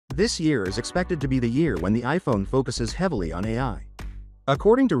This year is expected to be the year when the iPhone focuses heavily on AI.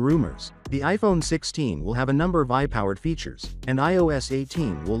 According to rumors, the iPhone 16 will have a number of AI-powered features, and iOS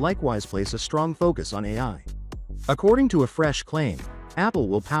 18 will likewise place a strong focus on AI. According to a fresh claim, Apple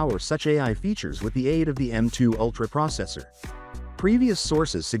will power such AI features with the aid of the M2 Ultra processor. Previous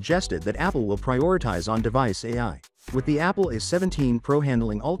sources suggested that Apple will prioritize on-device AI, with the Apple A17 Pro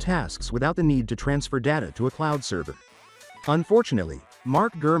handling all tasks without the need to transfer data to a cloud server. Unfortunately,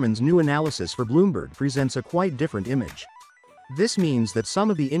 Mark Gurman's new analysis for Bloomberg presents a quite different image. This means that some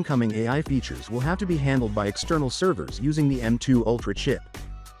of the incoming AI features will have to be handled by external servers using the M2 Ultra chip.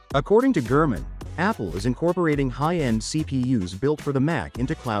 According to Gurman, Apple is incorporating high-end CPUs built for the Mac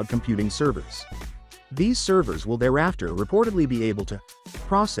into cloud computing servers. These servers will thereafter reportedly be able to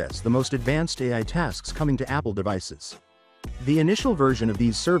process the most advanced AI tasks coming to Apple devices. The initial version of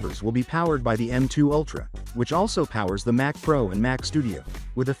these servers will be powered by the M2 Ultra, which also powers the Mac Pro and Mac Studio,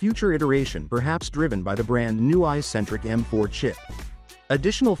 with a future iteration perhaps driven by the brand new AI-centric M4 chip.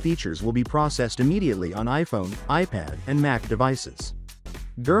 Additional features will be processed immediately on iPhone, iPad, and Mac devices.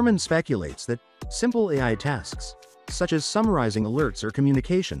 Gurman speculates that simple AI tasks, such as summarizing alerts or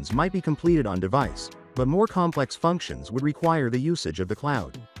communications, might be completed on device, but more complex functions would require the usage of the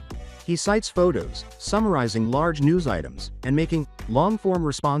cloud. He cites photos, summarizing large news items, and making long-form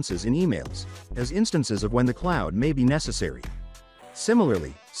responses in emails as instances of when the cloud may be necessary.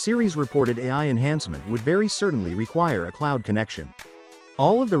 Similarly, Siri's reported AI enhancement would very certainly require a cloud connection.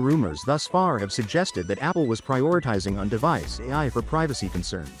 All of the rumors thus far have suggested that Apple was prioritizing on-device AI for privacy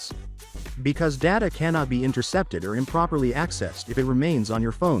concerns. Because data cannot be intercepted or improperly accessed if it remains on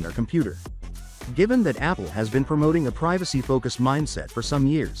your phone or computer. Given that Apple has been promoting a privacy-focused mindset for some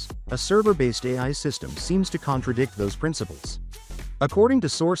years, a server-based AI system seems to contradict those principles. According to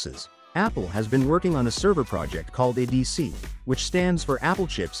sources, Apple has been working on a server project called ADC, which stands for Apple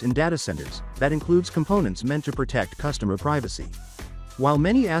Chips in Data Centers, that includes components meant to protect customer privacy. While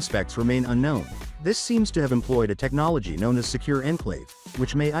many aspects remain unknown, this seems to have employed a technology known as Secure Enclave,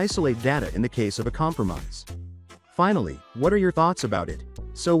 which may isolate data in the case of a compromise. Finally, what are your thoughts about it?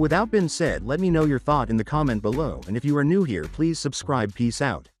 So without being said, let me know your thought in the comment below, and if you are new here, please subscribe. Peace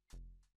out.